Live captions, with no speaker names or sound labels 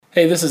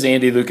Hey, this is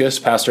Andy Lucas,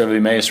 pastor of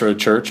Emmaus Road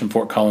Church in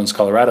Fort Collins,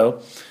 Colorado.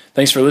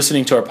 Thanks for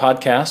listening to our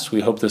podcast.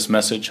 We hope this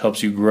message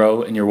helps you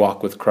grow in your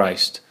walk with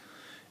Christ.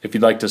 If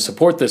you'd like to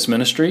support this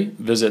ministry,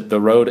 visit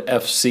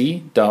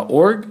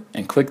theroadfc.org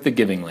and click the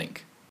giving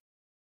link.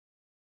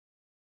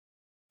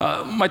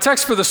 My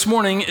text for this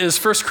morning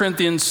is 1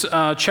 Corinthians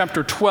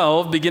chapter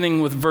 12,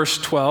 beginning with verse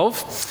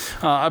 12.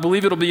 I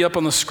believe it'll be up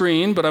on the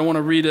screen, but I want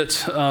to read it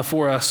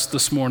for us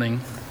this morning.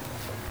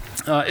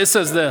 It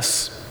says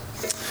this: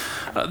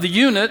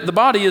 The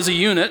body is a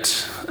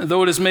unit,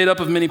 though it is made up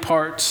of many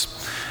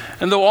parts.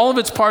 And though all of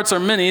its parts are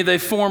many, they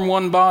form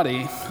one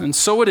body. And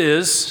so it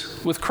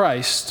is with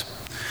Christ.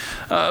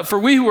 For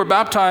we who were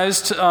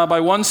baptized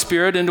by one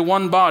Spirit into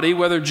one body,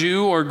 whether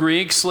Jew or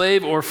Greek,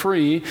 slave or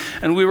free,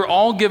 and we were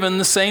all given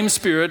the same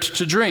Spirit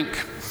to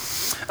drink.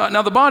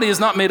 Now the body is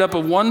not made up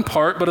of one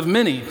part, but of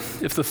many.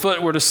 If the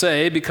foot were to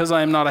say, because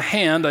I am not a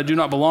hand, I do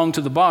not belong to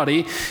the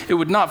body, it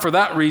would not for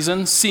that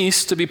reason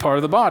cease to be part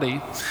of the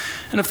body.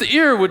 And if the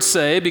ear would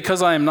say,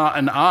 because I am not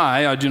an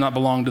eye, I do not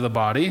belong to the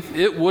body,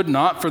 it would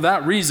not for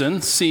that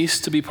reason cease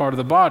to be part of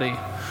the body.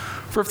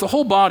 For if the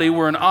whole body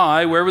were an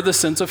eye, where would the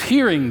sense of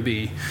hearing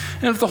be?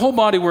 And if the whole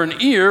body were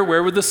an ear,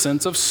 where would the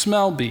sense of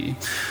smell be?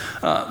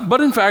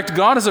 But in fact,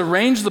 God has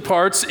arranged the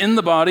parts in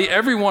the body,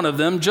 every one of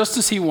them, just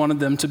as he wanted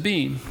them to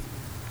be.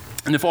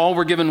 And if all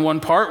were given one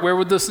part, where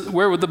would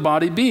the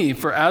body be?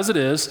 For as it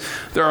is,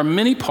 there are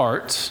many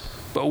parts,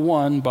 but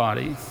one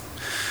body.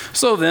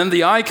 So then,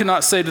 the eye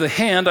cannot say to the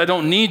hand, I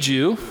don't need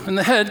you, and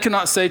the head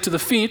cannot say to the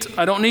feet,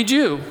 I don't need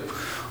you.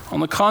 On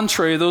the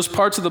contrary, those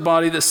parts of the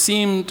body that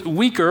seemed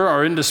weaker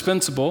are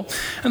indispensable,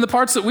 and the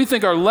parts that we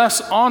think are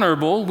less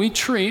honorable we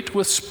treat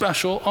with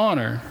special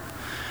honor.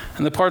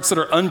 And the parts that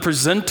are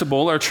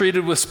unpresentable are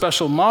treated with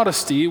special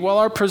modesty, while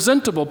our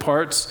presentable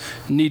parts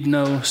need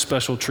no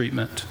special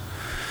treatment.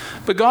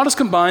 But God has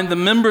combined the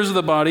members of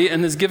the body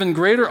and has given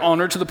greater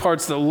honor to the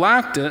parts that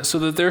lacked it, so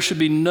that there should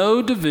be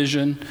no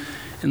division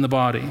in the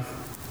body,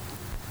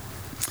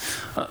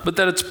 but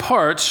that its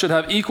parts should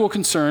have equal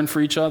concern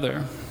for each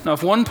other. Now,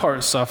 if one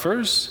part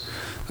suffers,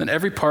 then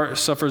every part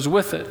suffers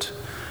with it.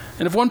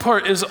 And if one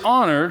part is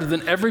honored,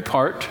 then every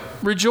part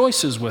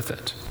rejoices with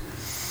it.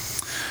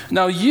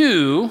 Now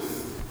you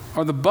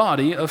are the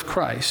body of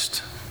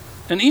Christ,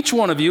 and each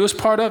one of you is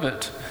part of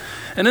it.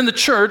 And in the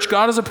church,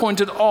 God has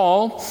appointed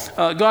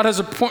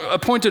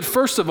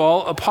first of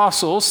all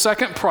apostles,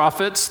 second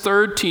prophets,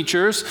 third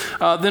teachers,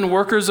 then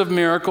workers of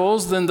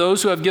miracles, then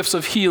those who have gifts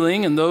of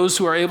healing, and those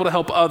who are able to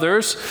help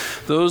others,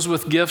 those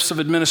with gifts of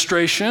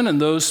administration,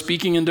 and those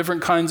speaking in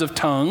different kinds of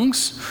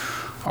tongues.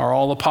 Are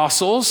all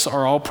apostles?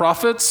 Are all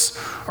prophets?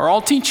 Are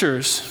all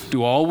teachers?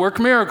 Do all work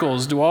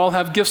miracles? Do all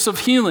have gifts of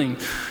healing?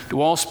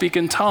 Do all speak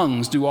in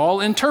tongues? Do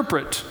all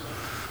interpret?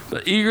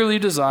 But eagerly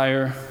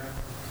desire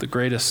the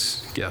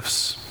greatest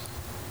gifts.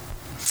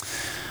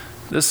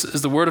 This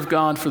is the word of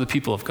God for the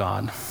people of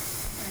God.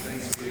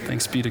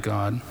 Thanks be to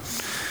God.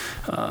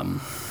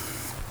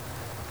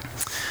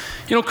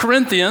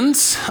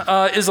 Corinthians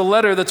is a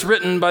letter that's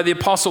written by the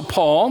Apostle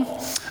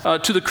Paul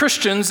to the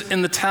Christians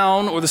in the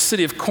town or the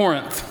city of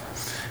Corinth.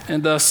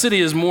 And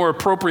city is more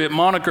appropriate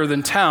moniker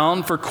than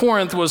town, for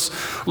Corinth was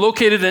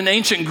located in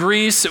ancient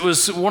Greece. It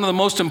was one of the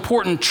most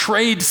important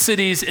trade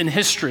cities in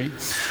history.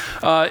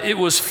 It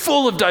was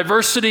full of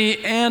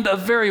diversity and a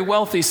very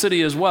wealthy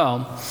city as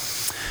well.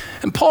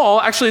 And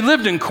Paul actually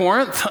lived in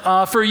Corinth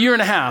for a year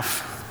and a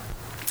half.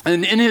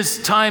 And in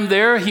his time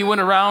there, he went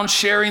around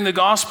sharing the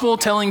gospel,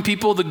 telling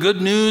people the good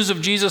news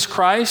of Jesus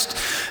Christ.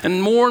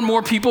 And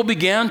more people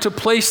began to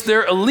place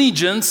their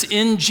allegiance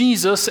in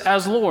Jesus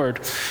as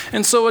Lord.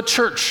 And so a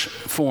church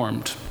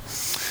formed.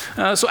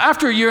 So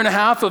after a year and a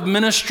half of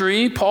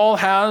ministry, Paul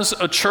has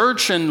a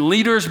church and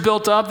leaders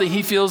built up that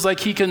he feels like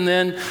he can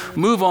then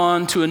move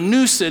on to a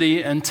new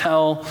city and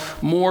tell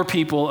more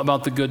people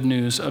about the good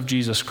news of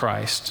Jesus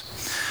Christ.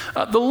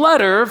 The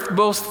letter,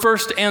 both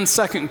 1st and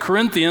 2nd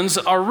Corinthians,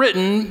 are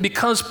written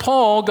because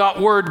Paul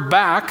got word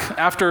back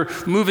after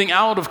moving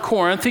out of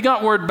Corinth. He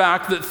got word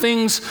back that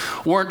things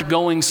weren't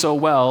going so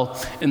well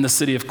in the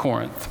city of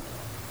Corinth.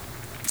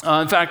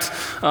 In fact,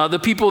 the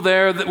people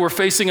there that were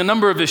facing a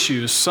number of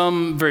issues,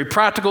 some very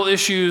practical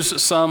issues,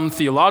 some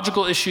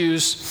theological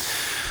issues.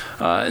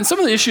 And some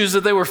of the issues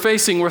that they were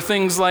facing were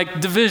things like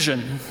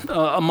division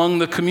among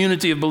the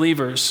community of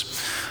believers.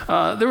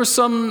 There was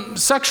some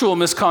sexual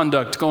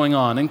misconduct going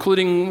on,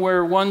 including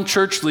where one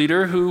church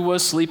leader who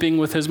was sleeping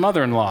with his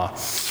mother-in-law.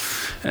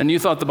 And you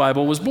thought the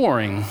Bible was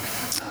boring.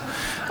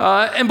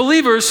 And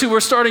believers who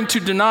were starting to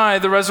deny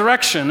the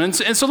resurrection. And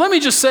so let me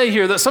just say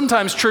here that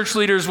sometimes church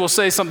leaders will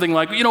say something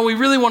like, we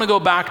really want to go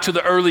back to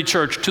the early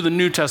church, to the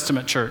New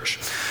Testament church.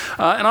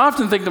 And I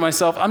often think to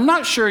myself, I'm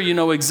not sure you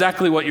know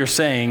exactly what you're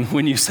saying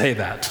when you say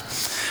that.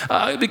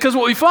 Because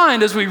what we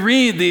find as we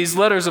read these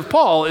letters of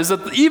Paul is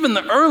that even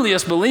the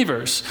earliest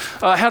believers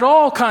had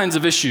all kinds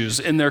of issues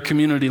in their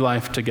community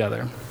life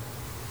together.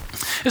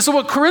 And so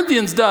what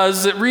Corinthians does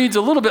is it reads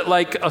a little bit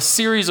like a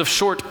series of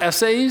short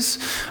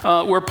essays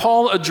where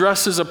Paul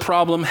addresses a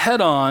problem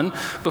head on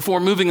before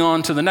moving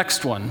on to the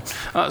next one.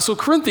 So 1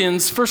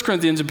 Corinthians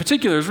in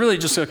particular, is really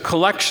just a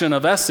collection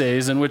of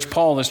essays in which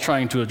Paul is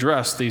trying to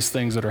address these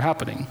things that are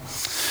happening.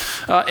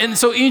 And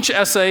so each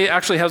essay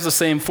actually has the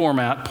same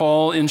format.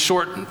 Paul, in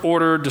short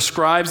order,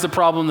 describes the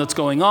problem that's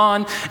going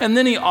on, and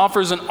then he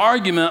offers an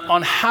argument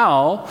on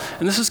how,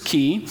 and this is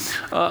key,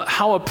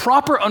 how a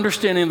proper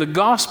understanding of the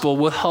gospel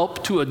will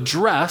help to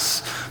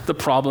address the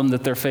problem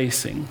that they're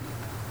facing.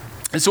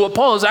 And so what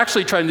Paul is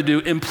actually trying to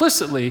do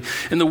implicitly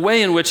in the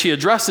way in which he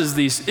addresses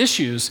these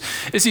issues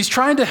is he's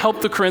trying to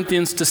help the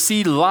Corinthians to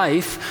see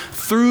life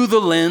through the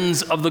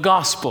lens of the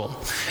gospel.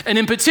 And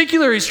in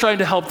particular, he's trying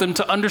to help them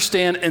to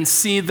understand and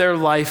see their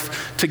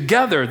life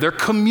together, their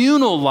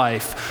communal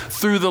life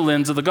through the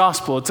lens of the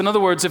gospel. It's in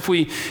other words, if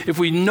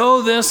we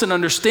know this and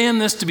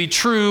understand this to be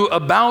true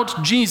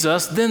about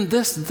Jesus, then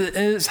this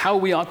is how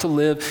we ought to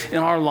live in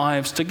our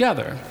lives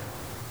together.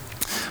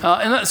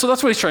 So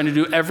that's what he's trying to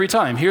do every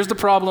time. Here's the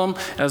problem,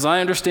 as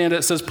I understand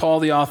it, says Paul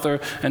the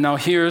author, and now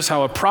here's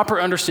how a proper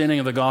understanding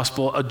of the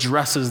gospel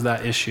addresses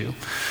that issue.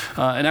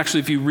 And actually,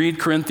 if you read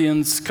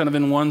Corinthians kind of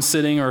in one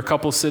sitting or a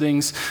couple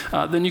sittings,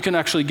 then you can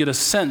actually get a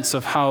sense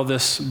of how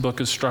this book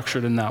is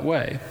structured in that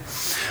way.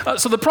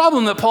 So the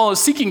problem that Paul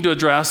is seeking to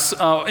address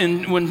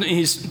when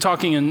he's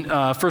talking in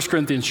 1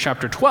 Corinthians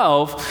chapter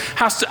 12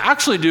 has to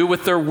actually do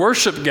with their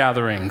worship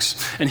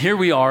gatherings. And here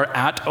we are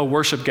at a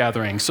worship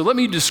gathering. So let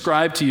me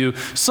describe to you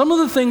some of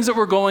the things that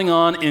were going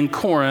on in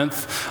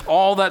Corinth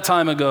all that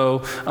time ago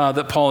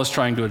that Paul is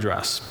trying to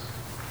address.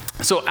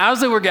 So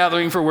as they were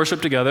gathering for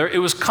worship together, it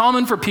was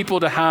common for people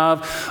to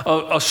have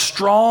a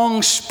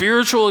strong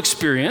spiritual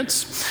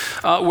experience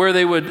where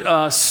they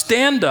would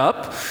stand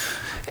up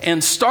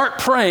and start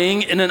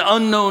praying in an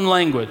unknown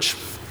language.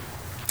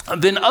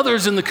 Then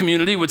others in the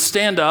community would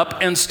stand up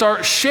and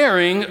start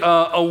sharing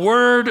a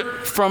word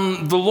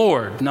from the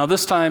Lord. Now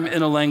this time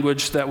in a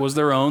language that was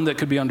their own, that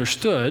could be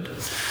understood.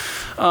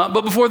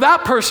 But before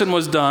that person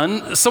was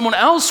done, someone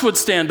else would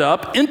stand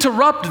up,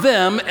 interrupt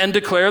them, and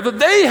declare that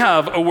they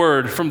have a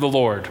word from the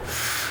Lord.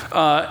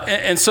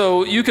 And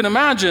so you can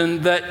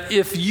imagine that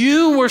if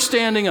you were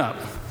standing up,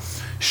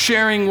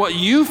 sharing what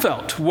you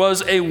felt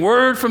was a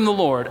word from the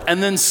Lord,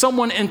 and then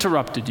someone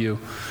interrupted you,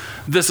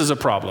 this is a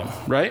problem,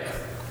 right?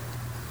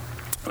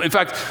 In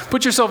fact,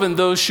 put yourself in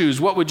those shoes.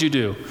 What would you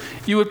do?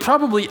 You would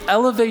probably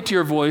elevate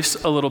your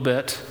voice a little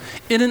bit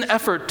in an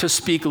effort to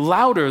speak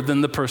louder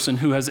than the person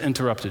who has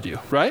interrupted you,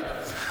 right?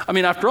 I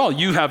mean, after all,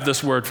 you have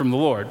this word from the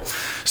Lord.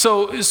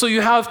 So you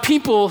have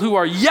people who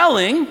are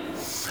yelling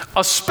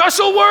a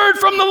special word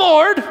from the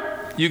Lord.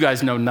 You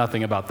guys know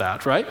nothing about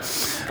that, right?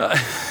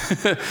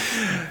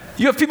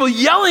 You have people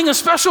yelling a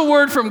special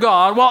word from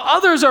God while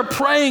others are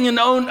praying in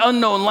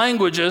unknown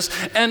languages,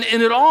 and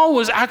it all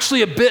was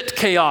actually a bit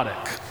chaotic.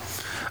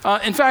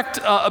 In fact,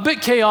 a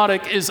bit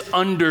chaotic is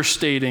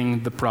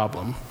understating the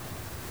problem.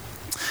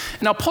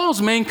 Now,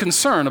 Paul's main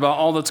concern about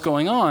all that's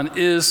going on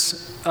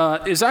is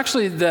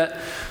actually that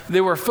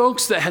there were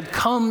folks that had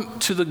come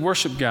to the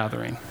worship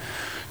gathering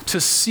to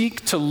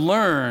seek to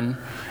learn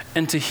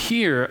and to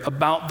hear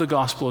about the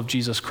gospel of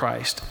Jesus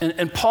Christ.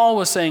 And Paul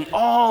was saying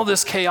all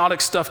this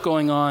chaotic stuff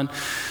going on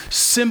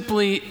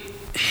simply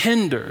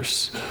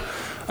hinders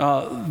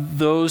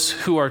those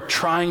who are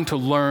trying to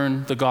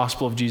learn the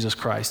gospel of Jesus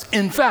Christ.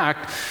 In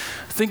fact,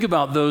 think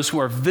about those who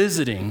are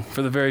visiting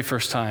for the very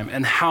first time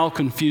and how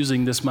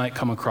confusing this might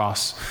come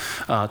across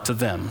to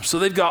them. So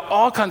they've got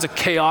all kinds of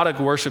chaotic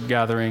worship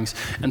gatherings,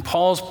 and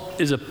Paul's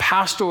is a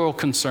pastoral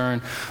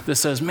concern that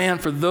says, man,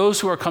 for those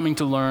who are coming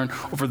to learn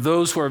or for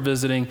those who are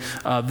visiting,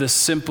 this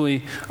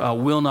simply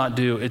will not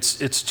do.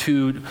 It's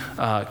too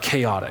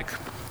chaotic.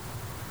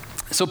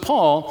 So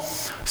Paul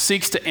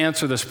seeks to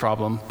answer this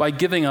problem by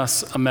giving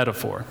us a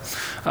metaphor.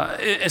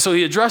 And so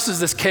he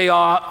addresses this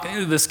chaos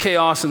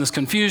and this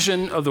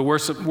confusion of the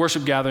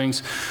worship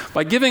gatherings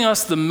by giving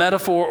us the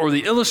metaphor or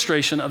the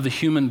illustration of the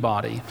human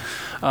body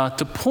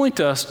to point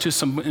us to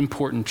some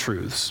important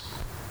truths.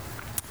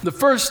 The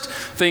first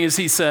thing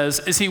he says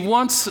is he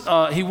wants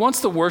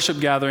the worship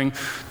gathering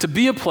to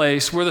be a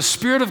place where the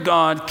Spirit of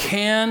God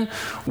can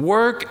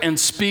work and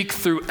speak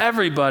through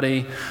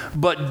everybody,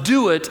 but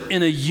do it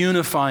in a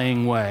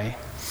unifying way.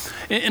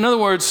 In other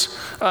words,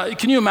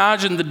 can you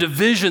imagine the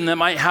division that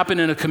might happen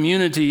in a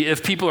community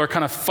if people are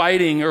kind of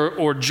fighting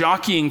or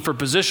jockeying for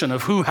position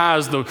of who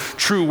has the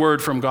true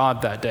word from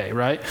God that day,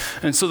 right?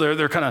 And so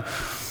they're kind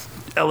of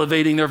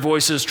elevating their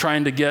voices,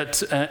 trying to get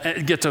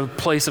to a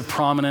place of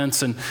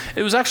prominence. And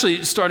it was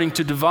actually starting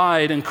to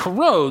divide and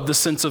corrode the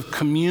sense of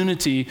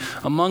community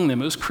among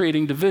them. It was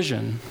creating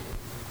division.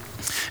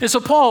 And so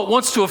Paul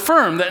wants to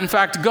affirm that, in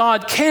fact,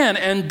 God can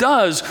and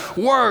does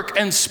work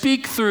and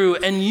speak through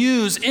and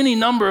use any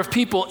number of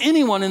people.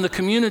 Anyone in the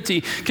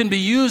community can be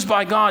used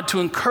by God to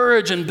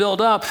encourage and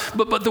build up.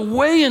 But the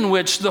way in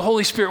which the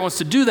Holy Spirit wants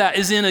to do that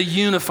is in a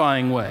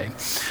unifying way.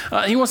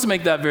 He wants to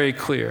make that very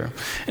clear.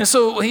 And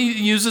so he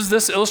uses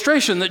this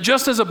illustration that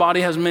just as a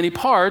body has many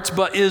parts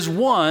but is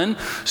one,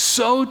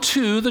 so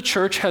too the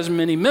church has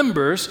many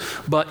members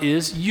but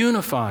is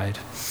unified.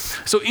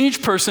 So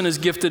each person is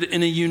gifted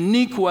in a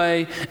unique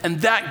way,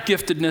 and that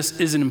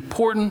giftedness is an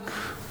important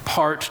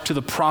part to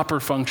the proper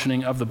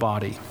functioning of the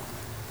body.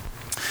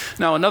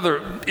 Now,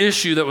 another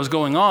issue that was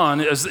going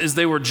on as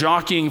they were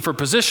jockeying for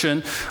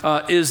position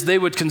is they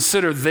would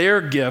consider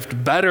their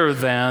gift better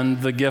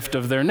than the gift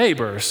of their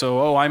neighbor.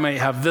 So, I might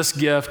have this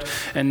gift,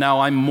 and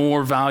now I'm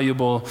more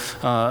valuable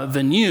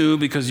than you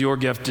because your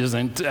gift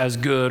isn't as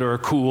good or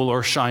cool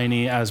or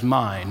shiny as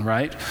mine,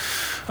 right?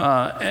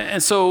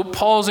 And so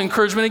Paul's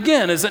encouragement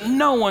again is that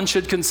no one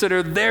should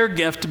consider their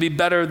gift to be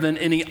better than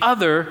any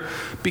other,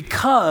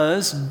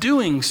 because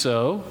doing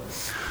so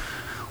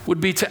would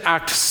be to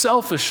act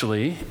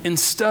selfishly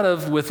instead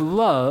of with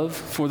love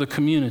for the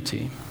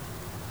community.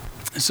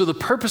 So the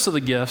purpose of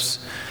the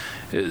gifts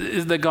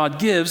that God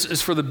gives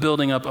is for the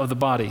building up of the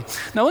body.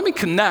 Now let me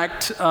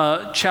connect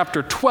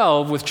chapter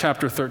 12 with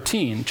chapter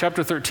 13.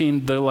 Chapter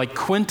 13, the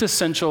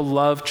quintessential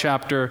love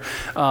chapter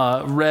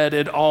read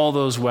at all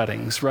those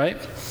weddings, right?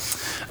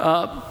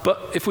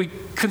 But if we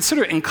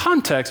consider it in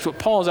context, what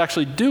Paul is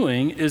actually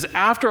doing is,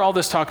 after all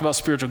this talk about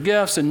spiritual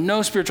gifts and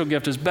no spiritual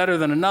gift is better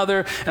than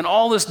another, and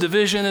all this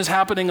division is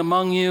happening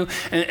among you,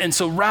 and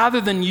so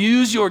rather than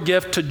use your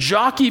gift to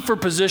jockey for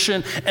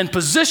position and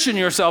position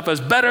yourself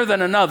as better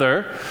than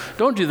another,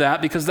 don't do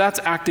that, because that's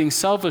acting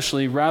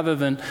selfishly rather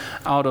than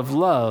out of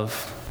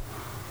love,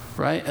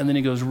 right? And then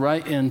he goes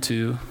right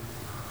into,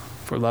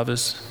 for love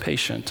is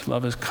patient,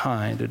 love is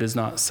kind, it is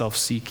not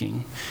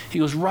self-seeking. He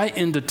goes right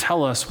in to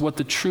tell us what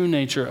the true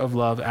nature of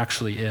love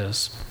actually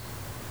is.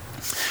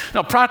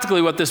 Now,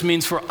 practically what this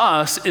means for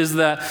us is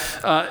that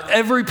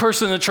every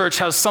person in the church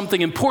has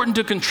something important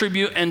to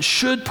contribute and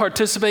should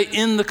participate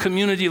in the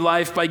community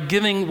life by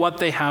giving what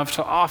they have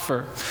to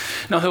offer.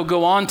 Now, he'll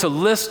go on to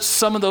list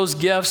some of those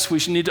gifts. We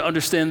should need to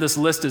understand this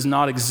list is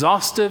not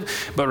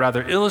exhaustive, but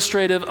rather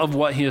illustrative of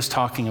what he is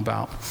talking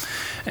about.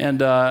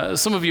 And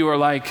some of you are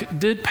like,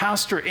 did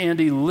Pastor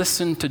Andy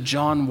listen to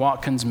John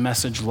Watkins'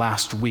 message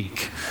last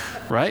week?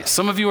 Right?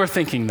 Some of you are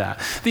thinking that.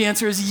 The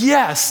answer is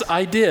yes,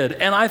 I did.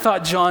 And I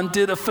thought John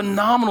did a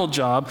phenomenal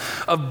job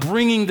of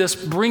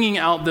bringing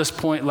out this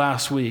point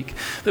last week,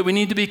 that we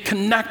need to be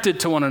connected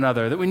to one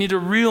another, that we need to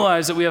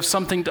realize that we have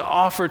something to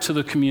offer to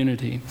the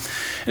community.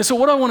 And so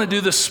what I want to do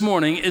this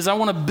morning is I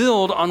want to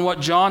build on what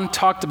John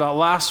talked about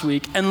last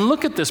week and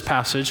look at this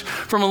passage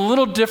from a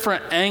little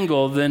different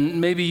angle than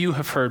maybe you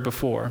have heard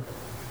before.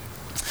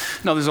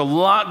 Now, there's a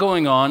lot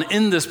going on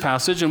in this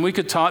passage, and we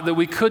could talk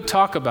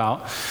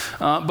about.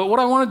 But what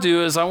I want to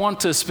do is I want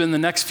to spend the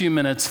next few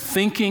minutes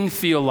thinking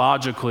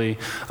theologically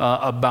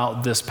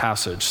about this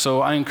passage.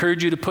 So I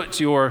encourage you to put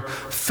your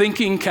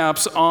thinking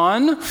caps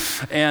on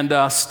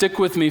and stick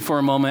with me for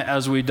a moment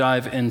as we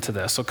dive into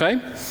this,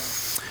 okay?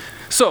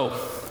 So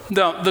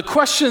the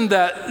question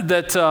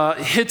that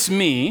hits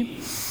me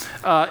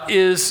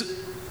is,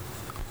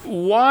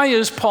 why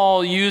is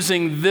Paul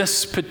using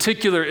this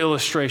particular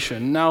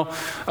illustration? Now,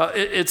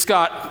 it's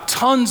got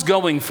tons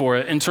going for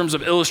it in terms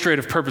of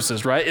illustrative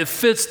purposes, right? It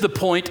fits the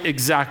point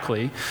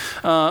exactly.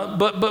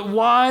 But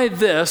why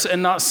this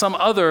and not some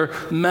other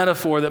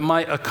metaphor that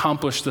might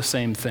accomplish the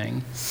same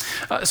thing?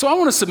 So I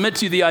want to submit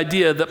to you the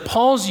idea that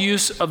Paul's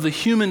use of the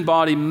human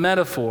body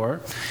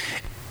metaphor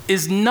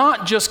is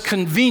not just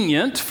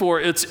convenient for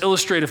its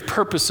illustrative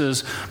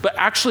purposes, but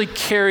actually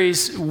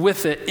carries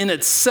with it in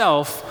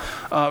itself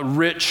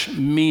rich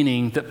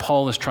meaning that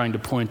Paul is trying to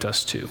point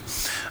us to.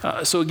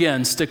 So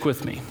again, stick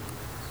with me.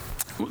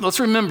 Let's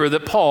remember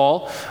that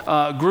Paul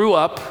grew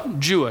up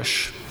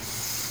Jewish.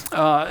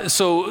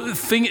 So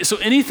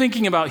any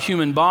thinking about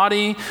human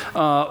body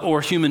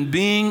or human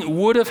being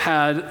would have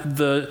had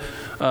the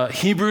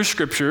Hebrew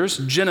scriptures,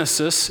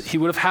 Genesis, he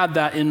would have had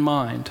that in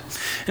mind.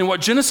 And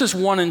what Genesis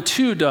 1 and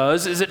 2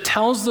 does is it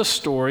tells the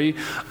story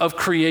of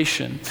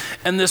creation.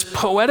 And this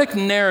poetic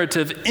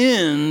narrative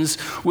ends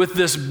with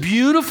this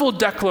beautiful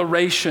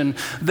declaration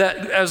that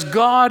as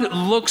God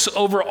looks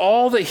over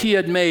all that he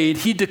had made,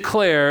 he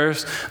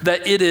declares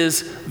that it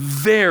is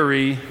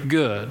very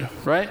good,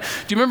 right? Do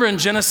you remember in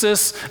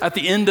Genesis, at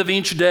the end of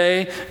each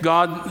day,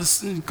 God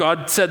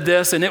said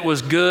this, and it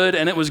was good,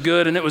 and it was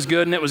good, and it was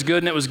good, and it was good,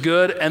 and it was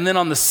good. And then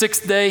on the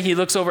sixth day, he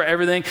looks over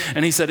everything,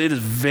 and he said, it is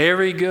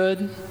very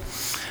good,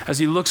 as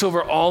he looks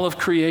over all of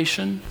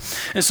creation.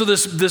 And so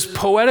this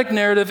poetic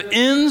narrative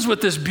ends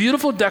with this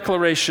beautiful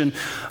declaration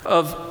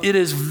of it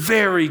is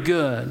very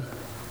good.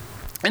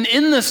 And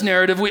in this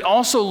narrative, we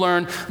also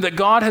learn that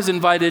God has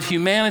invited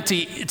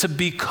humanity to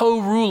be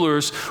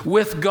co-rulers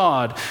with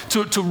God,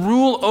 to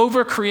rule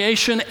over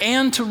creation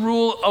and to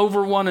rule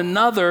over one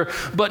another,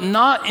 but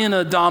not in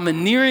a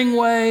domineering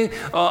way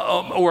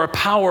or a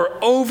power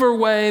over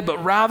way,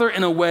 but rather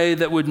in a way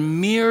that would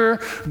mirror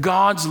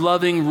God's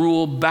loving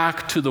rule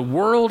back to the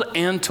world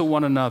and to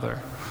one another.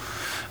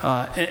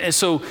 And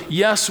so,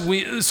 yes,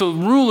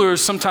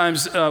 rulers,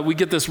 sometimes we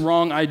get this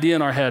wrong idea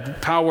in our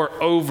head, power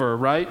over,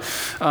 right?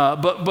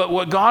 But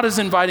what God is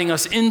inviting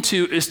us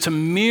into is to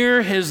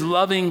mirror his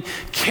loving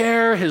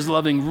care, his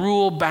loving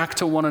rule back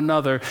to one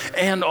another,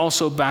 and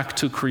also back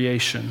to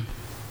creation.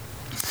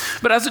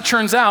 But as it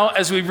turns out,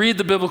 as we read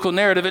the biblical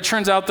narrative, it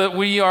turns out that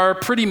we are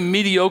pretty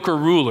mediocre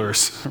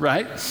rulers,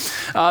 right?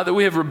 That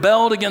we have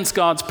rebelled against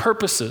God's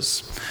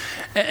purposes.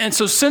 And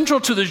so central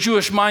to the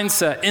Jewish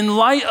mindset, in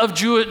light of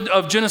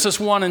Genesis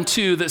 1 and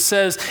 2 that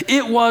says,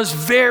 it was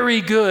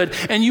very good,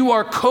 and you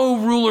are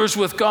co-rulers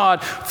with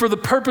God for the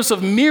purpose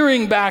of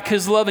mirroring back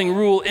his loving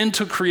rule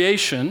into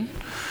creation,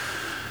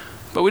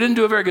 but we didn't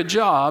do a very good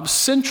job.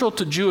 Central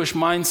to Jewish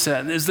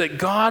mindset is that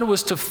God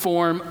was to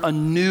form a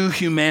new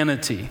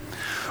humanity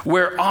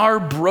where our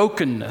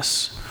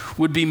brokenness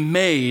would be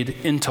made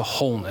into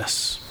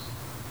wholeness,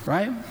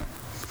 right?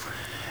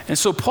 And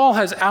so Paul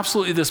has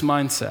absolutely this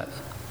mindset.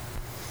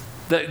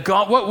 That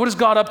God, what is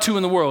God up to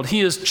in the world?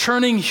 He is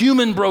churning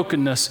human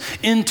brokenness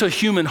into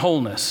human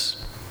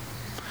wholeness.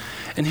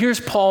 And here's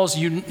Paul's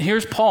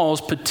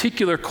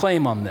particular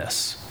claim on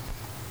this.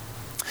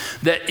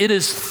 That it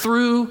is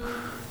through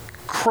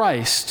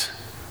Christ,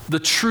 the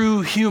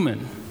true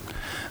human,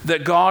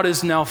 that God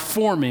is now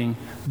forming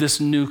this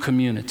new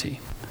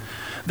community.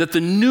 That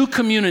the new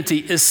community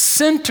is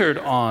centered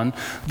on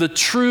the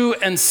true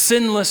and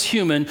sinless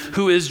human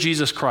who is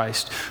Jesus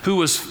Christ, who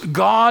was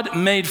God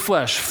made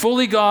flesh,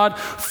 fully God,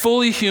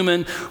 fully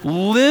human,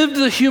 lived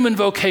the human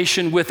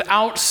vocation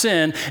without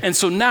sin, and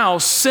so now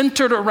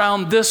centered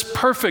around this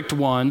perfect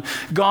one,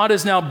 God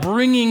is now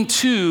bringing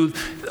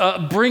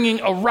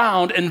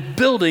around and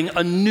building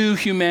a new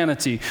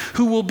humanity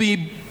who will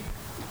be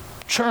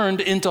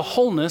churned into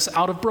wholeness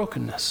out of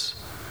brokenness.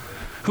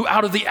 Who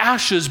out of the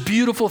ashes,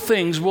 beautiful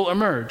things will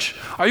emerge.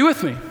 Are you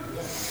with me?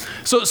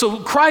 So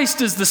Christ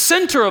is the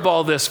center of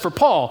all this for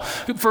Paul.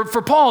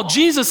 For Paul,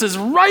 Jesus is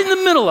right in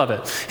the middle of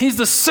it. He's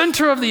the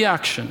center of the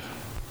action.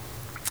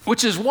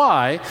 Which is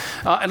why,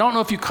 I don't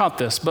know if you caught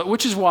this, but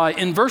which is why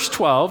in verse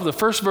 12, the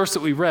first verse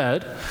that we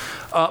read,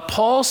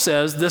 Paul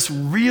says this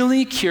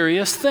really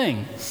curious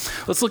thing.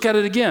 Let's look at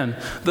it again.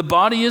 The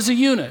body is a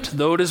unit,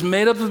 though it is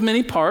made up of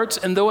many parts,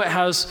 and though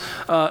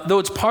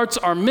its parts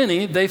are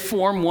many, they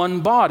form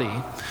one body.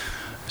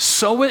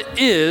 So it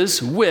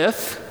is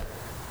with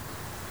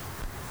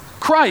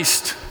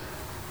Christ.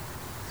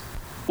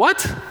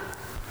 What?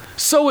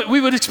 So we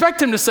would expect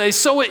him to say,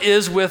 so it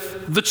is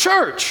with the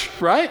church,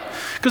 right?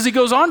 Because he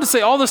goes on to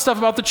say all this stuff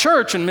about the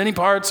church and many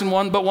parts and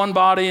one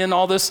body and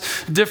all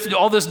this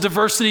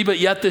diversity, but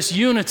yet this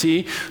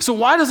unity. So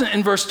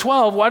in verse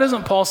 12, why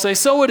doesn't Paul say,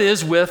 so it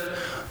is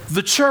with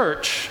the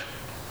church?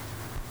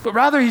 But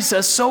rather he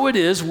says, so it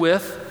is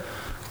with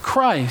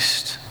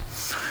Christ.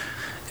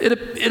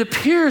 It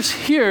appears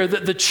here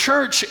that the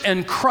church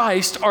and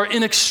Christ are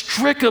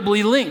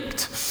inextricably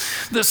linked.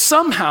 That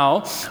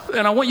somehow,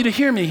 and I want you to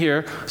hear me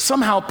here,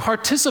 somehow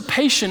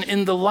participation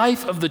in the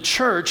life of the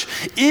church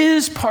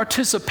is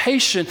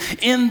participation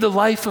in the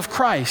life of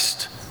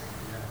Christ,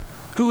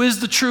 who is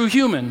the true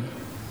human.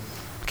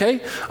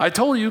 Okay? I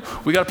told you,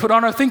 we got to put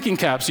on our thinking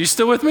caps. You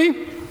still with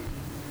me?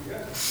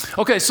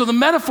 Okay, so the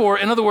metaphor,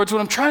 in other words, what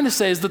I'm trying to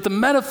say is that the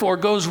metaphor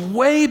goes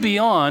way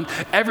beyond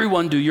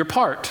everyone do your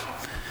part,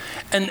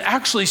 and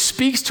actually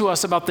speaks to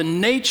us about the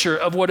nature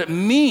of what it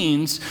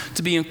means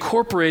to be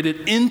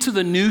incorporated into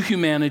the new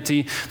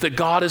humanity that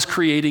God is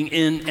creating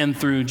in and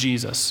through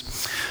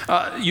Jesus.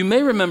 You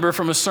may remember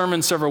from a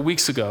sermon several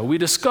weeks ago, we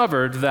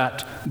discovered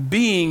that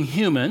being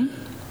human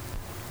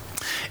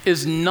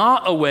is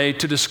not a way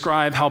to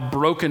describe how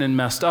broken and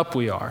messed up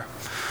we are,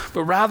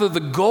 but rather the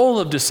goal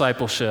of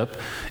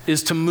discipleship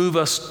is to move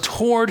us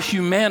toward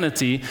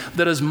humanity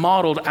that is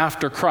modeled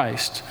after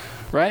Christ.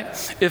 Right?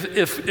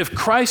 If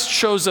Christ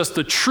shows us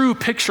the true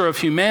picture of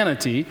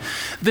humanity,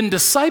 then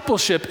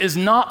discipleship is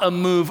not a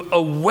move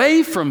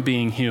away from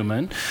being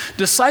human.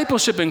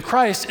 Discipleship in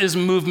Christ is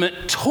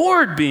movement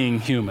toward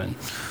being human.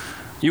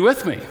 You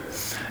with me?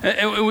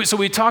 So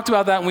we talked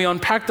about that and we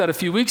unpacked that a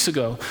few weeks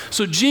ago.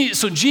 So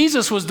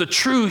Jesus was the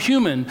true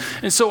human,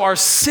 and so our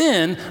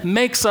sin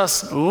makes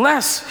us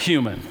less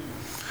human.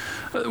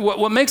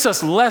 What makes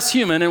us less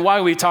human and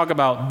why we talk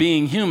about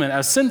being human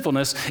as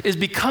sinfulness is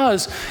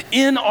because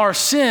in our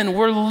sin,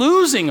 we're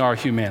losing our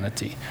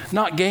humanity,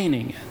 not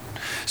gaining it.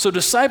 So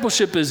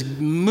discipleship is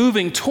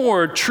moving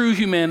toward true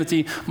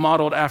humanity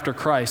modeled after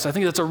Christ. I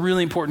think that's a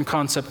really important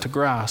concept to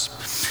grasp.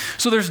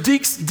 So there's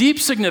deep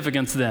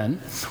significance then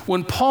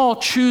when Paul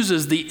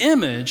chooses the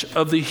image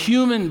of the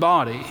human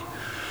body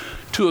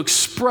to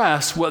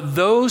express what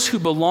those who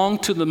belong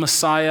to the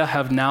Messiah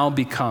have now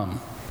become.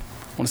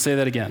 I want to say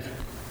that again.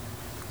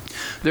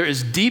 There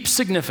is deep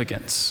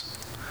significance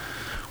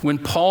when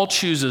Paul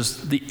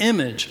chooses the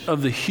image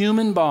of the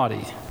human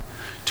body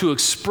to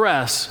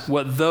express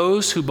what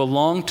those who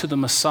belong to the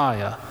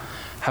Messiah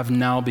have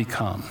now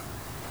become.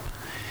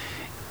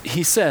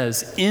 He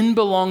says, in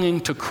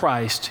belonging to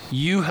Christ,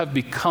 you have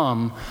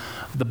become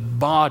the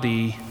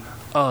body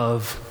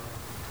of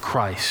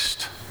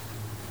Christ.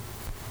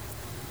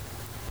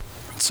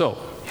 So,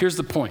 here's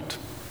the point.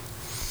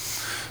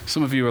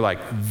 Some of you are like,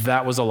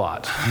 that was a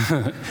lot.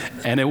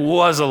 And it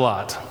was a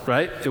lot,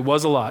 right? It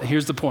was a lot.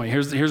 Here's the point.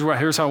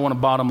 Here's how I want to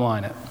bottom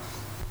line it.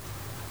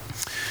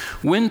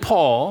 When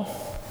Paul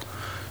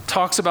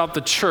talks about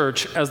the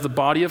church as the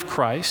body of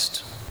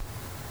Christ,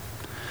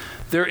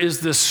 there is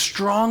this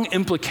strong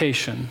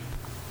implication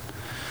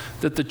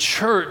that the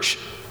church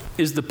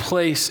is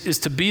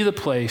to be the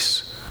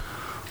place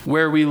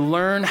where we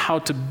learn how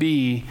to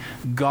be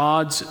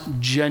God's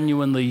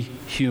genuinely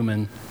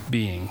human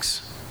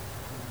beings.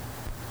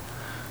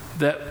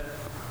 That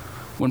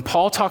when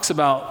Paul talks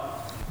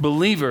about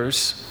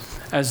believers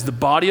as the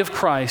body of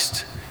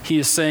Christ, he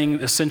is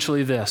saying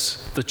essentially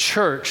this: the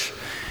church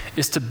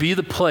is to be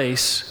the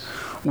place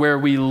where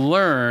we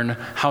learn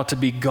how to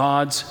be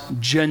God's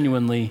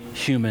genuinely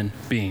human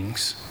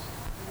beings.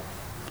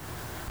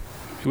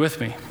 You with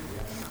me?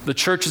 The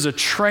church is a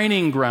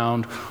training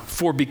ground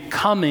for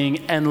becoming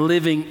and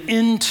living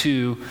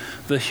into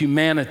the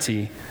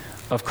humanity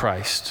of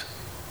Christ.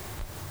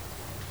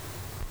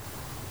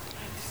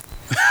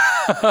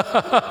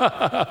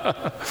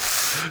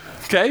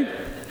 Okay?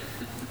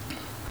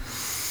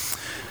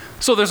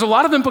 So there's a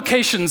lot of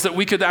implications that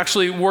we could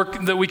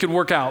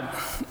work out.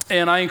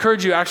 And I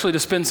encourage you actually to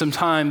spend some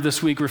time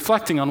this week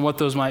reflecting on what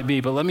those might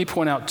be. But let me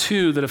point out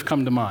two that have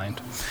come to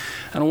mind.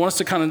 And I want us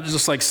to kind of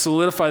just like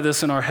solidify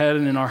this in our head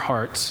and in our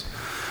hearts,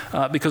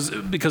 because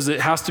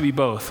it has to be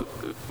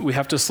both. We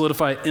have to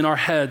solidify it in our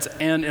heads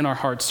and in our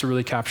hearts to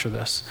really capture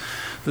this.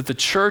 That the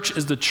church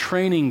is the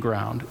training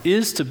ground,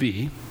 is to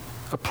be,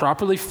 a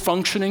properly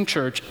functioning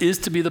church is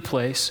to be the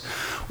place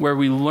where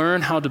we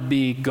learn how to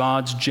be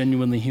God's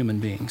genuinely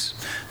human beings.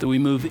 That we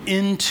move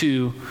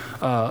into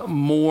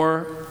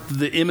more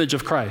the image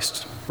of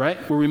Christ, right?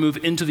 Where we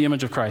move into the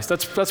image of Christ.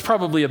 That's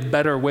probably a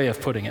better way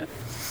of putting it,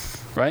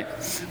 right?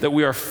 That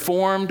we are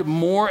formed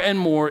more and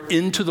more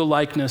into the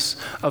likeness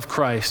of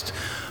Christ.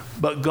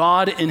 But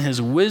God, in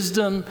his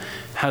wisdom,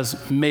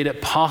 has made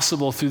it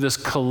possible through this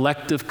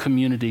collective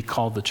community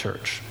called the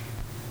church.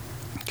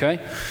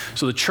 Okay?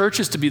 So the church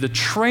is to be the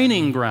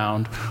training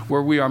ground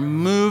where we are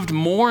moved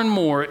more and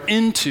more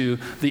into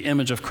the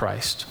image of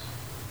Christ.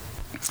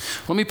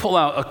 Let me pull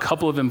out a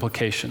couple of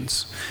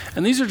implications.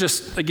 And these are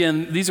just,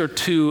 again, these are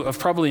two of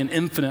probably an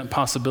infinite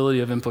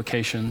possibility of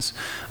implications,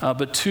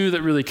 but two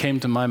that really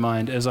came to my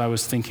mind as I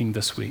was thinking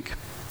this week.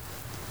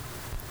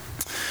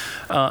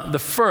 The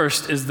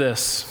first is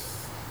this.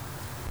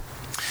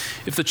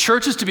 If the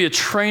church is to be a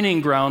training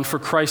ground for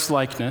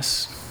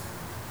Christ-likeness,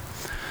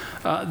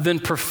 then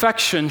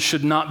perfection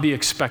should not be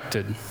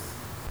expected.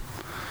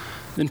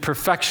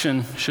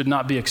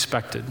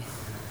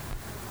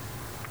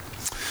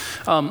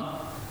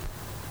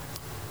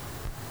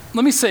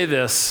 Let me say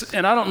this,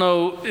 and I don't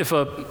know if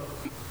a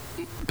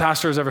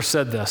pastor has ever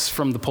said this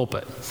from the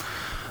pulpit,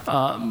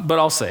 but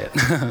I'll say it.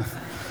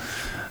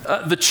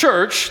 The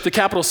church, the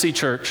capital C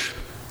church,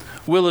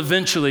 will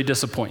eventually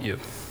disappoint you.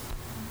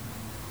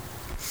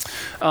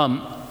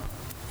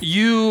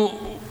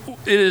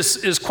 It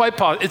is quite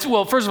possible.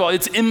 Well, first of all,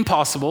 it's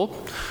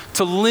impossible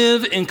to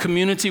live in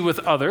community with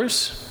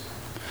others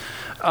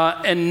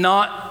and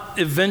not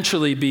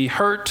eventually be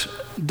hurt,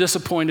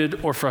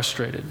 disappointed, or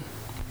frustrated.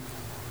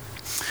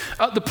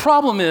 The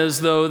problem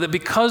is, though, that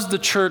because the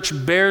church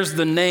bears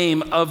the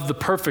name of the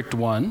perfect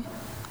one,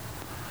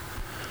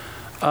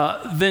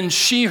 then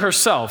she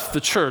herself, the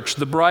church,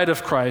 the bride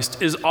of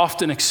Christ, is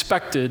often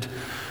expected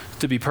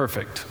to be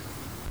perfect.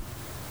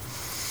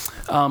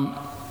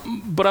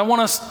 But I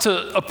want us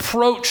to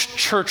approach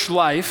church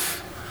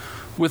life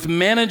with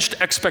managed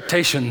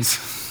expectations.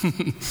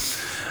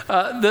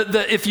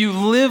 That if you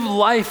live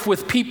life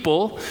with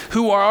people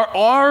who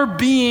are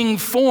being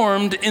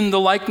formed in the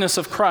likeness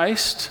of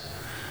Christ,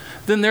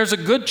 then there's a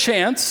good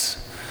chance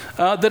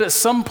that at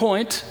some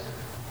point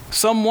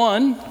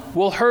someone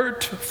will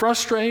hurt,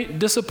 frustrate,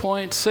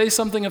 disappoint, say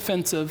something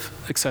offensive,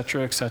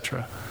 etc.,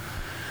 etc.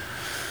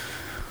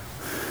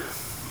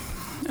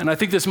 And I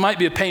think this might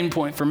be a pain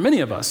point for many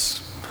of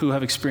us who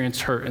have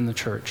experienced hurt in the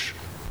church.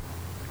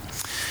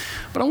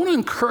 But I want to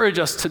encourage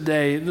us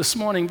today, this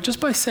morning, just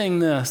by saying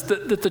this,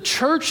 that the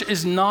church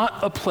is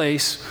not a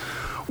place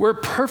where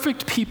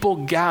perfect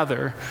people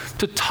gather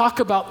to talk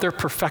about their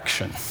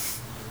perfection.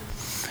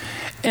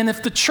 And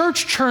if the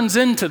church turns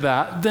into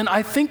that, then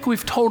I think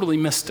we've totally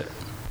missed it.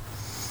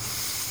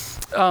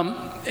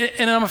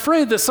 And I'm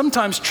afraid that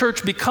sometimes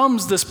church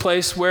becomes this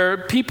place where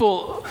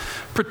people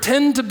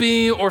pretend to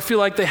be or feel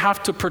like they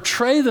have to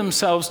portray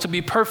themselves to be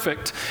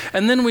perfect.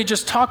 And then we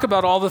just talk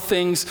about all the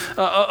things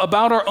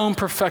about our own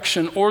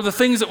perfection or the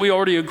things that we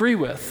already agree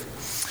with.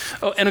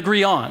 and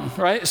agree on,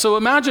 right? So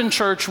imagine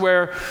church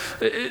where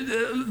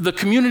the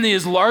community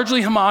is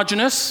largely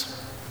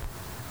homogenous,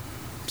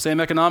 same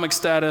economic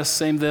status,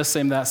 same this,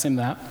 same that, same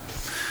that.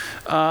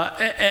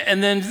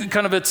 And then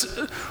kind of it's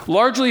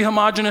largely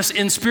homogenous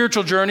in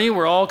spiritual journey.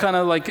 We're all kind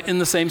of like in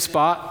the same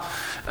spot.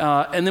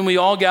 And then we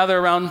all gather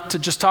around to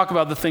just talk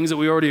about the things that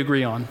we already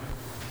agree on.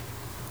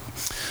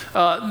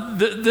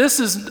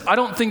 I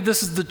don't think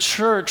this is the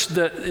church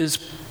that is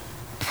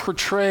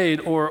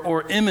portrayed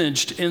or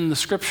imaged in the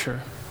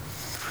scripture.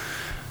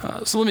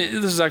 So this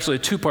is actually a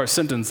two-part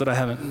sentence that I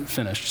haven't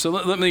finished. So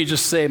let me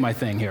just say my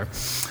thing here.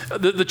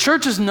 The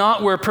church is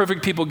not where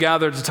perfect people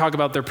gather to talk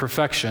about their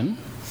perfection.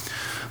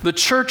 The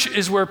church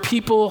is where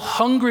people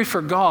hungry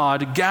for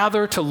God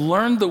gather to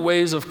learn the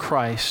ways of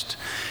Christ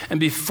and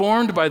be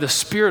formed by the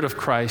Spirit of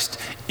Christ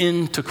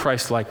into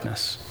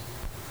Christ-likeness.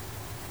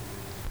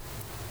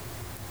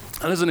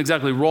 That doesn't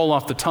exactly roll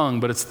off the tongue,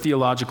 but it's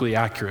theologically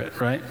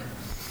accurate, right?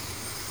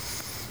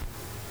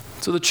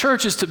 So the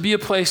church is to be a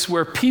place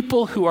where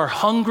people who are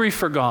hungry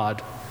for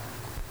God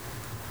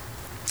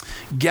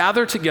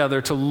gather together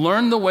to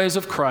learn the ways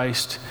of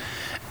Christ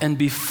and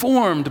be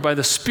formed by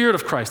the Spirit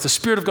of Christ. The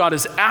Spirit of God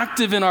is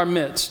active in our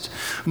midst,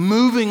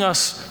 moving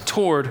us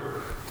toward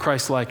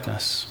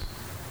Christ-likeness.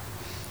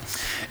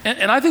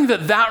 And I think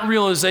that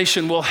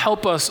realization will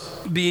help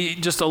us be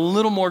just a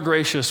little more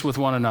gracious with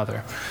one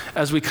another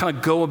as we kind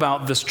of go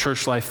about this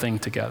church life thing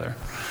together.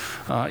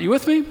 You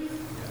with me?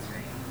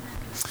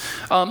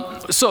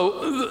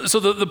 So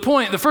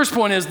the first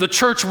point is the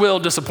church will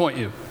disappoint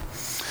you.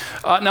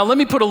 Now let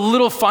me put a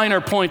little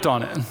finer point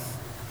on it.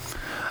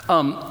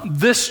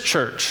 This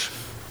church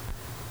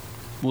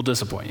will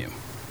disappoint you.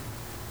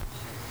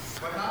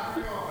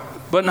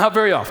 But not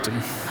very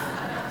often.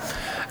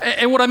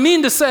 And what I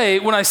mean to say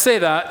when I say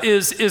that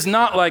is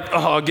not like,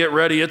 oh, get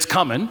ready, it's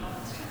coming.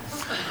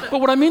 But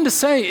what I mean to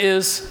say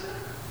is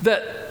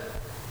that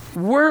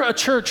we're a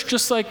church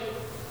just like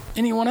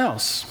anyone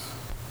else.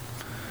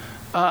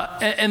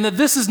 And that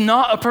this is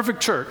not a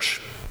perfect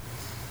church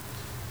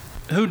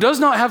who does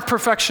not have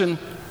perfection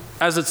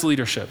as its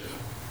leadership.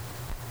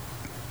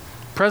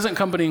 Present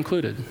company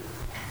included.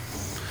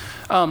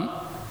 And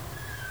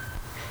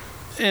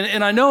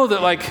I know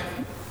that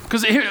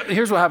because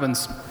here's what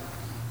happens.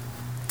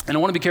 And I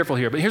want to be careful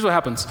here, but here's what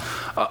happens.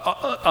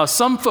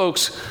 Some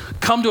folks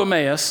come to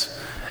Emmaus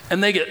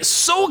and they get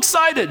so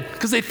excited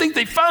because they think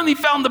they finally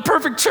found the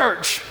perfect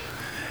church.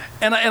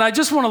 And I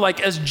just want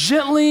to as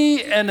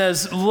gently and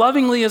as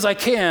lovingly as I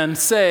can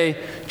say,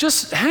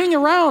 just hang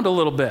around a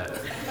little bit.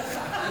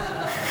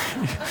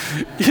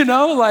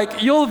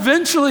 You'll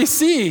eventually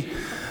see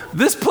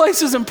this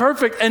place isn't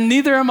perfect and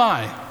neither am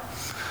I.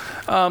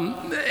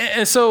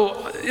 And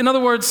so, in other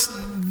words,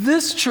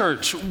 this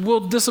church will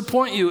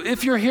disappoint you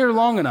if you're here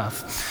long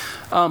enough.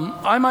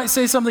 I might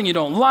say something you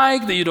don't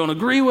like, that you don't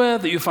agree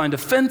with, that you find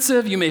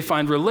offensive. You may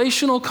find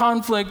relational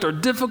conflict or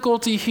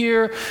difficulty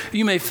here.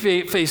 You may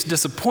face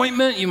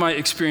disappointment. You might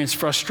experience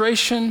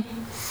frustration.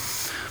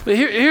 But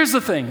here's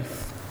the thing.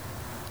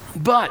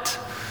 But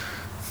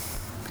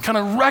kind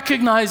of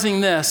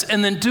recognizing this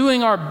and then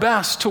doing our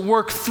best to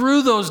work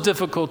through those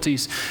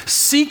difficulties,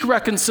 seek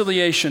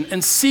reconciliation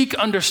and seek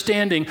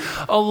understanding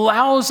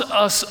allows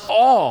us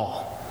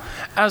all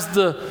as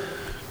the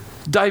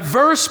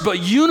diverse but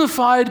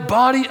unified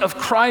body of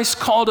Christ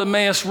called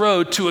Emmaus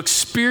Road to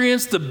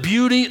experience the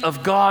beauty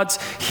of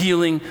God's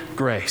healing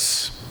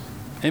grace.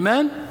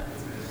 Amen?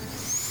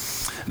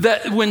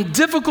 That when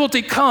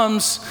difficulty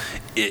comes,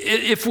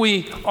 if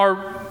we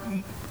are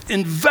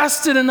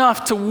invested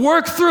enough to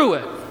work through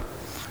it,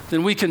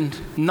 then we can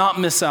not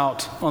miss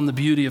out on the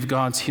beauty of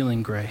God's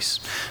healing grace.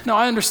 Now,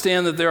 I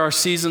understand that there are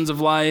seasons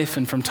of life,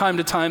 and from time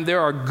to time,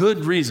 there are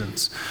good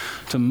reasons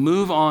to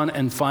move on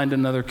and find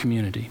another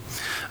community.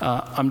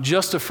 I'm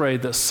just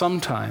afraid that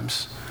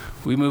sometimes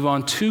we move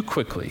on too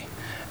quickly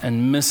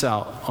and miss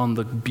out on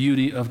the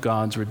beauty of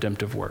God's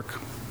redemptive work.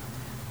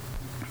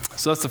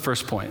 So that's the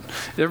first point.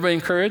 Everybody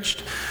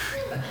encouraged?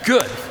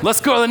 Good. Let's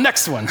go to the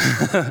next one.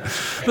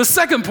 The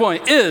second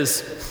point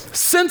is,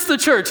 since the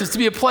church is to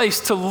be a place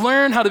to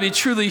learn how to be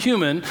truly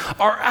human,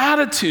 our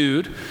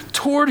attitude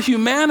toward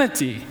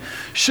humanity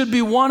should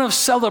be one of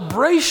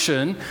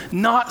celebration,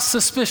 not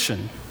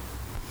suspicion.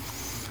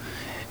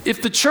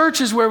 If the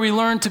church is where we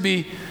learn to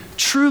be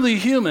truly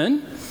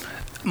human,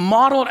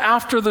 modeled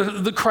after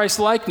the Christ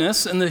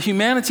likeness and the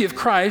humanity of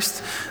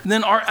Christ,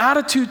 then our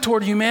attitude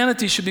toward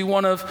humanity should be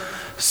one of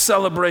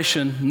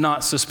celebration,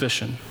 not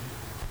suspicion.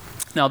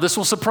 Now, this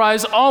will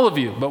surprise all of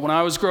you, but when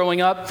I was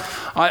growing up,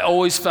 I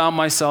always found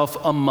myself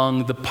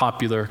among the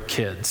popular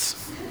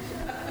kids.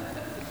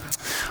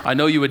 I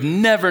know you would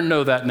never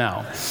know that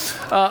now.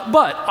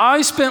 But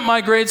I spent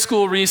my grade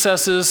school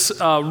recesses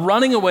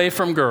running away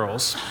from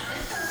girls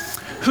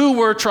who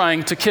were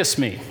trying to kiss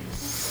me.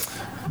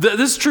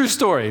 This is a true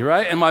story,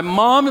 right? And my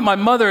mom and my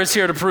mother is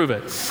here to prove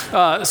it.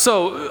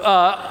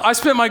 I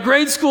spent my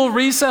grade school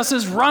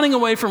recesses running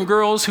away from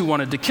girls who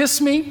wanted to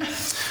kiss me.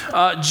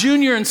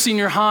 Junior and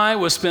senior high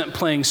was spent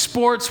playing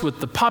sports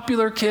with the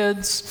popular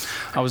kids.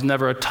 I was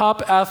never a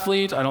top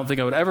athlete. I don't think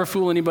I would ever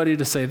fool anybody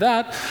to say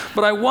that.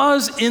 But I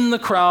was in the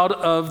crowd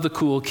of the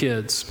cool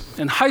kids.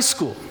 In high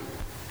school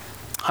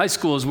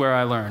is where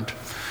I learned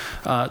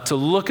to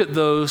look at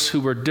those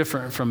who were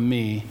different from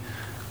me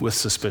with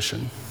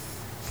suspicion.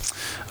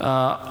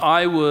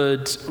 I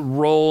would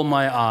roll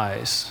my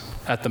eyes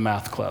at the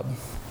math club.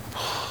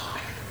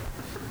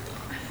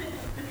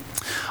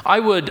 I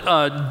would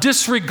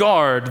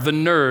disregard the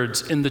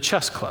nerds in the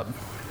chess club.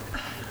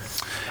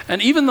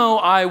 And even though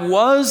I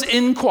was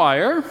in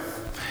choir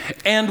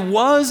and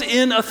was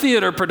in a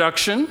theater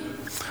production,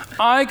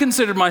 I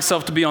considered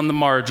myself to be on the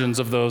margins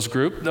of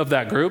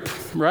that group,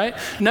 right?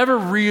 Never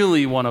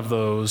really one of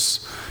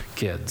those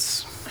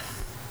kids.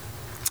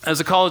 As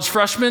a college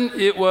freshman,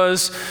 it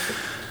was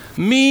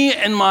me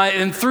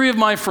and three of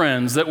my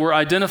friends that were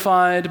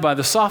identified by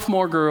the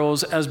sophomore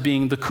girls as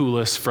being the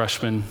coolest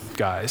freshman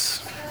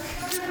guys.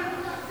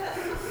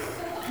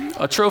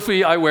 A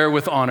trophy I wear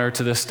with honor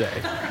to this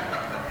day.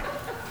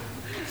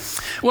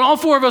 When all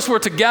four of us were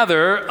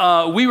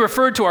together, we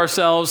referred to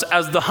ourselves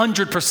as the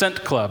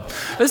 100% Club.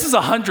 This is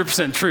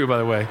 100% true, by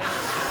the way.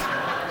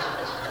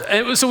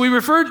 So we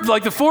referred,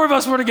 like the four of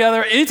us were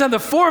together. Anytime the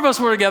four of us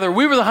were together,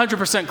 we were the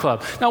 100%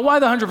 Club. Now, why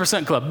the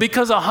 100% Club?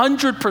 Because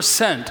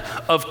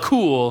 100% of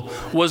cool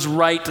was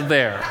right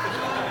there.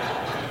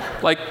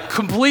 Like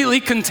completely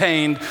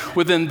contained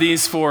within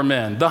these four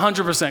men, the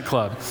 100%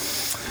 Club.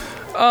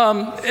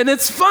 And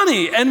it's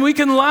funny, and we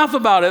can laugh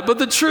about it, but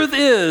the truth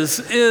is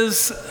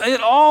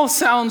it all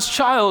sounds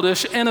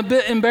childish and a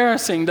bit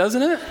embarrassing,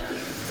 doesn't it?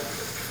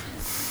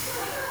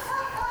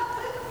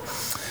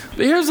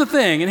 But here's the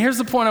thing, and here's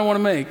the point I want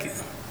to make.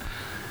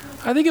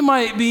 I think it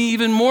might be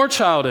even more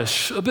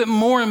childish, a bit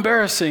more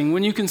embarrassing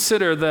when you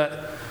consider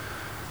that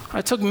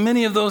I took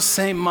many of those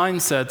same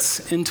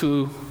mindsets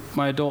into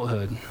my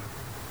adulthood.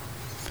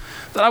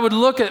 That I would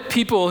look at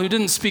people who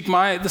didn't speak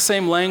the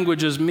same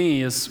language as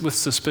me with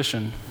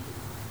suspicion.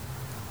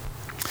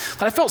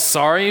 That I felt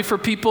sorry for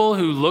people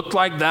who looked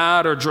like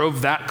that or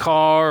drove that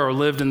car or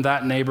lived in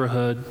that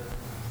neighborhood.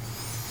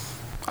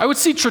 I would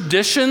see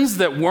traditions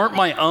that weren't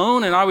my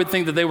own, and I would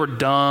think that they were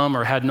dumb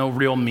or had no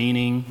real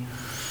meaning.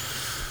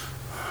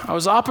 I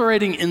was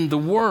operating in the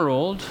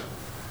world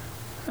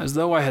as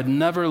though I had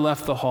never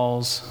left the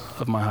halls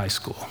of my high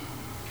school.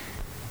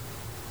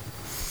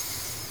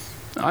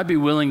 I'd be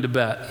willing to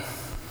bet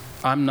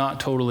I'm not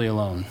totally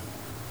alone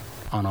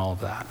on all of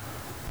that.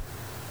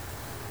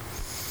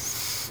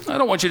 I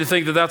don't want you to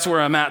think that that's where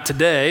I'm at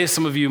today.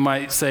 Some of you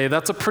might say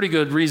that's a pretty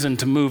good reason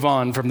to move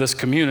on from this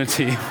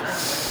community.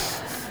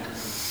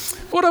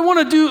 What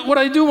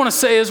I do want to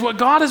say is what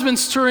God has been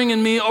stirring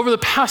in me over the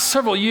past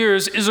several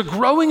years is a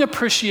growing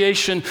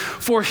appreciation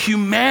for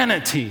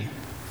humanity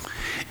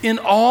in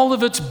all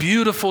of its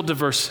beautiful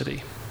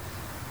diversity.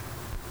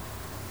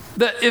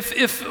 That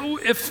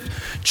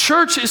if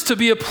church is to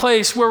be a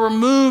place where we're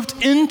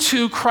moved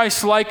into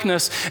Christ's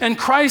likeness, and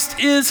Christ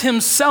is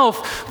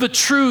himself the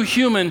true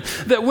human,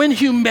 that when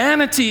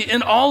humanity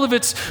in all of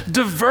its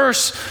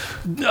diverse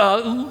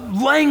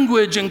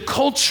language and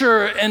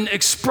culture and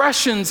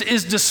expressions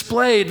is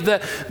displayed,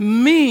 that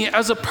me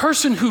as a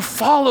person who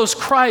follows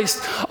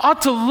Christ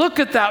ought to look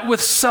at that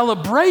with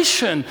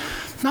celebration,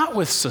 not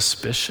with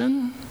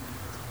suspicion,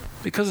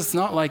 because it's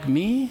not like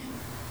me.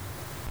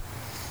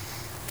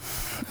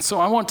 So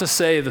I want to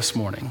say this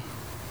morning,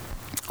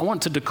 I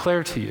want to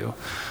declare to you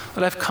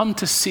that I've come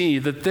to see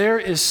that there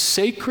is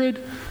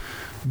sacred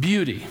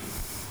beauty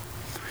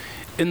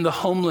in the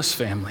homeless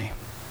family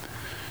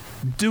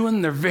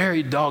doing their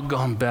very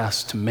doggone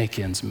best to make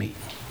ends meet.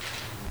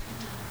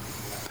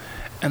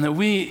 And that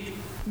we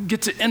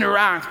get to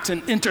interact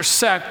and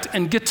intersect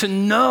and get to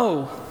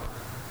know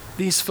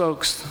these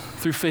folks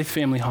through Faith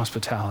Family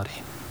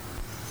Hospitality.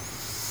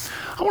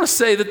 I want to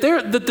say that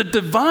the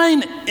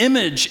divine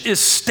image is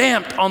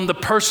stamped on the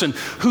person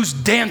who's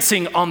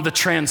dancing on the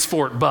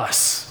transport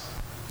bus.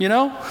 You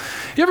know?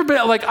 You ever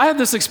been, like, I had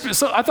this experience,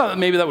 so I thought that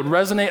maybe that would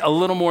resonate a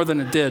little more than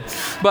it did.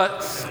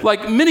 But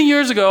like many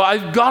years ago,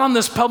 I got on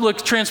this public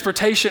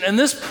transportation and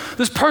this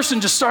person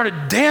just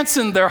started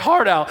dancing their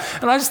heart out.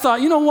 And I just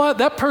thought, you know what?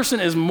 That person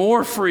is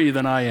more free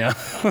than I am.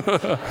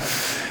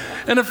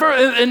 And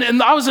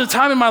I was at a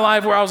time in my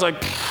life where I was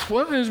like,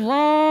 what is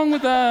wrong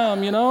with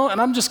them, you know? And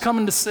I'm just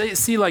coming to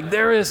see like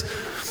there is,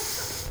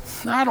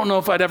 I don't know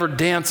if I'd ever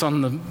dance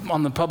on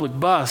the public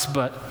bus,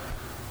 but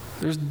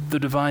there's the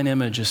divine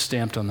image is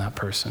stamped on that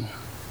person.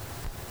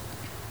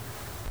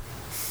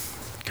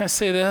 Can I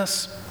say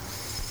this?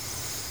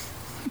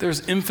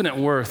 There's infinite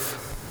worth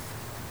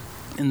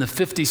in the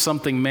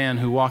 50-something man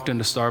who walked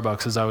into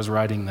Starbucks as I was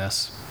writing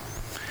this.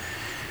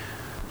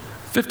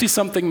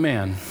 50-something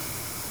man.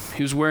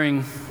 He was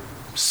wearing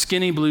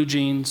skinny blue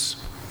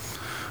jeans,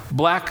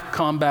 black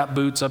combat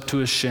boots up to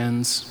his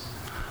shins,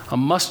 a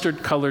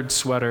mustard-colored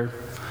sweater,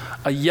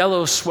 a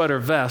yellow sweater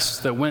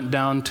vest that went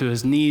down to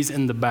his knees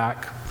in the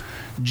back,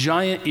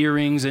 giant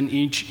earrings in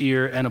each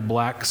ear, and a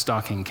black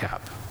stocking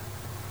cap.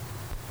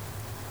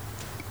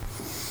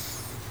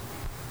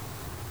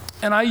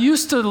 And I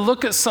used to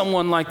look at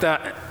someone like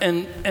that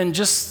and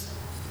just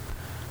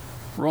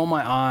roll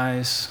my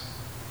eyes.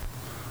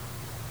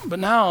 But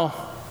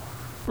now,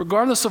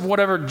 regardless of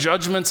whatever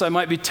judgments I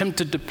might be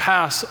tempted to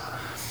pass,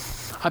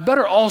 I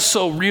better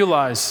also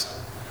realize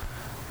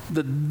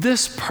that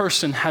this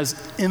person has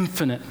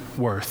infinite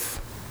worth.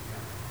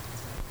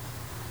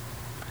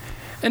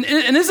 And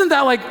isn't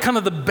that like kind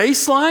of the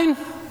baseline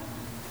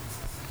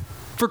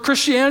for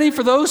Christianity,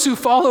 for those who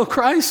follow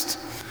Christ?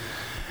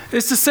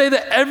 Is to say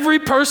that every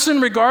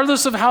person,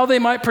 regardless of how they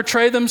might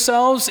portray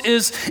themselves,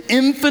 is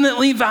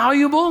infinitely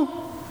valuable,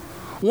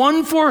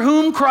 one for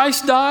whom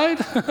Christ died.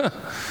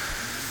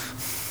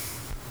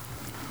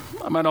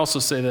 I might also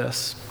say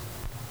this.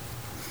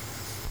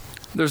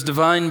 There's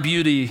divine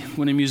beauty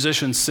when a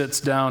musician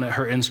sits down at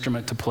her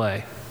instrument to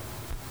play,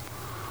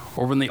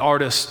 or when the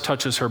artist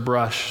touches her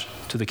brush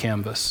to the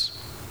canvas,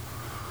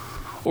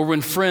 or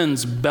when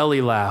friends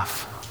belly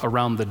laugh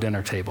around the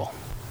dinner table,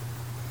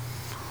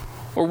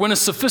 or when a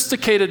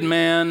sophisticated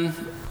man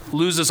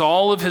loses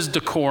all of his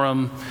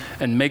decorum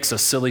and makes a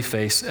silly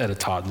face at a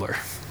toddler,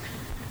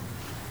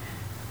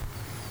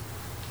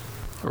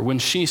 or when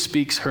she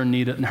speaks her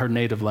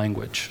native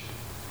language,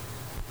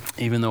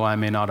 even though I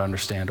may not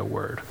understand a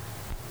word.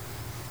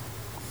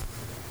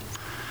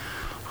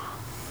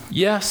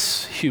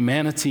 Yes,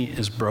 humanity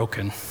is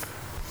broken.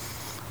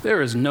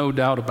 There is no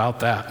doubt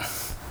about that.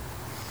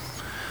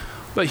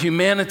 But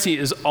humanity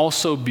is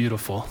also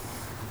beautiful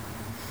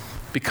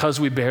because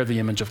we bear the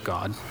image of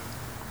God.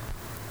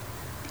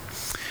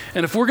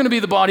 And if we're going to be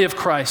the body of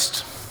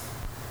Christ,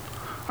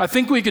 I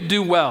think we could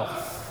do well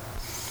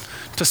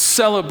to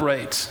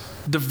celebrate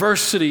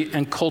diversity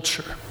and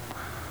culture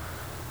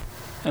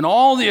and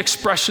all the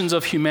expressions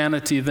of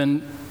humanity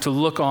than to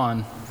look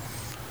on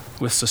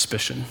with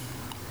suspicion.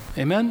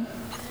 Amen?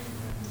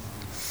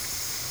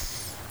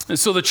 And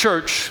so the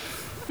church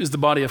is the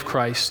body of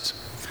Christ.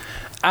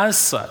 As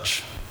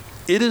such,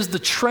 it is the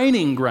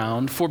training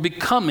ground for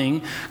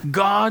becoming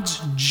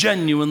God's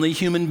genuinely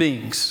human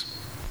beings,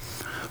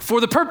 for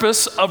the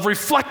purpose of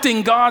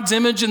reflecting God's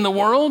image in the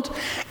world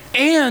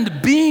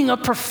and being a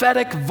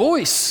prophetic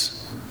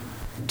voice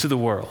to the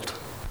world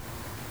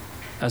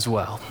as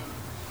well.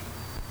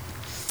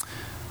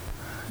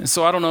 And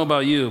so I don't know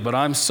about you, but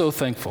I'm so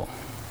thankful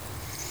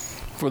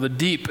for the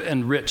deep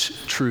and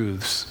rich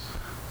truths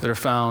that are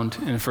found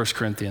in 1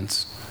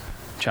 Corinthians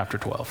chapter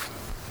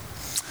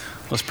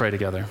 12. Let's pray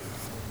together.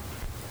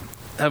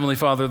 Heavenly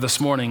Father, this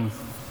morning,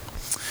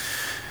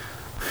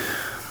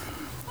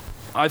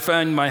 I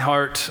find my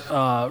heart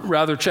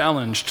rather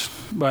challenged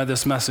by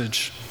this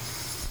message.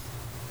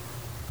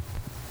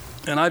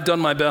 And I've done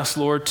my best,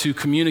 Lord, to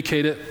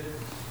communicate it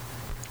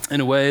in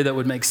a way that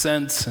would make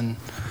sense and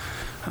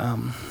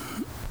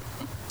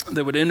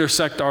that would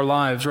intersect our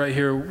lives right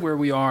here where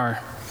we are.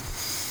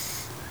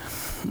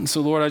 And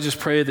so, Lord, I just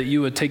pray that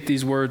you would take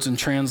these words and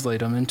translate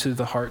them into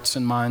the hearts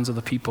and minds of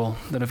the people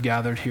that have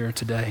gathered here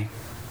today.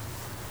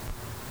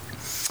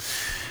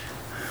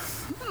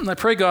 And I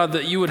pray, God,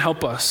 that you would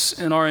help us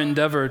in our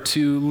endeavor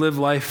to live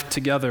life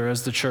together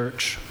as the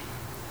church.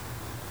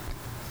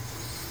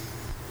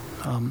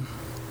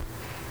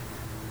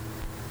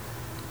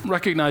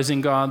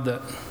 Recognizing, God,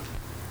 that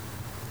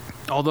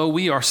although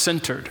we are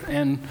centered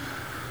and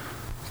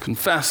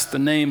confess the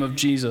name of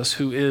Jesus,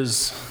 who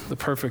is the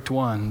perfect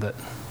one, that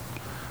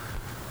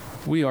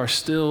we are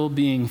still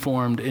being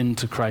formed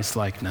into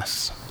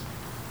Christ-likeness.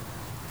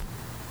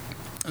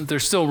 And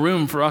there's still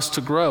room for us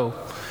to grow.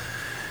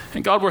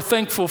 And God, we're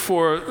thankful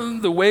for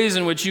the ways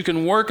in which you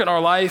can work in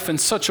our life in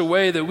such a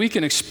way that we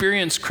can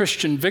experience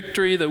Christian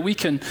victory, that we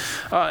can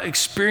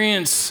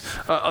experience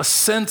a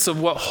sense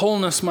of what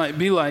wholeness might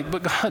be like.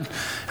 But God,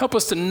 help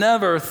us to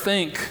never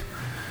think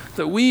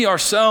that we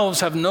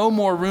ourselves have no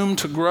more room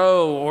to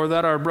grow, or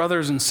that our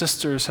brothers and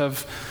sisters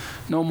have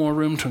no more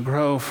room to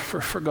grow.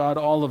 For God,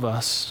 all of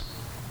us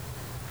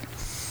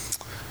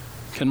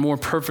can more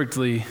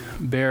perfectly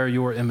bear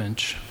your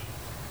image.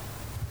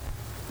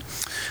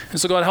 And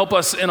so, God, help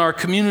us in our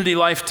community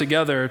life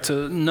together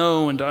to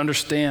know and to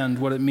understand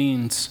what it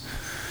means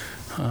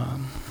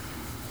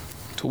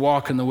to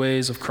walk in the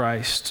ways of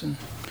Christ and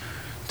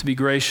to be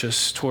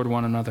gracious toward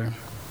one another.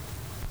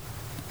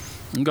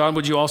 And God,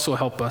 would you also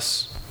help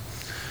us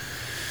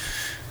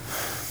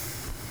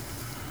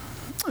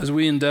as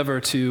we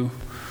endeavor to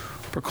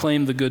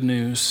proclaim the good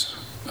news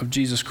of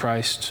Jesus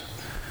Christ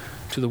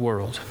to the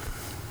world.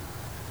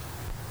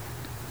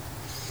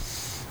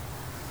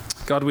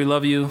 God, we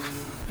love you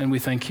and we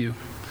thank you.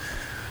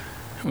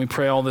 And we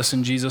pray all this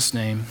in Jesus'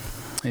 name.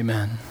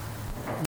 Amen.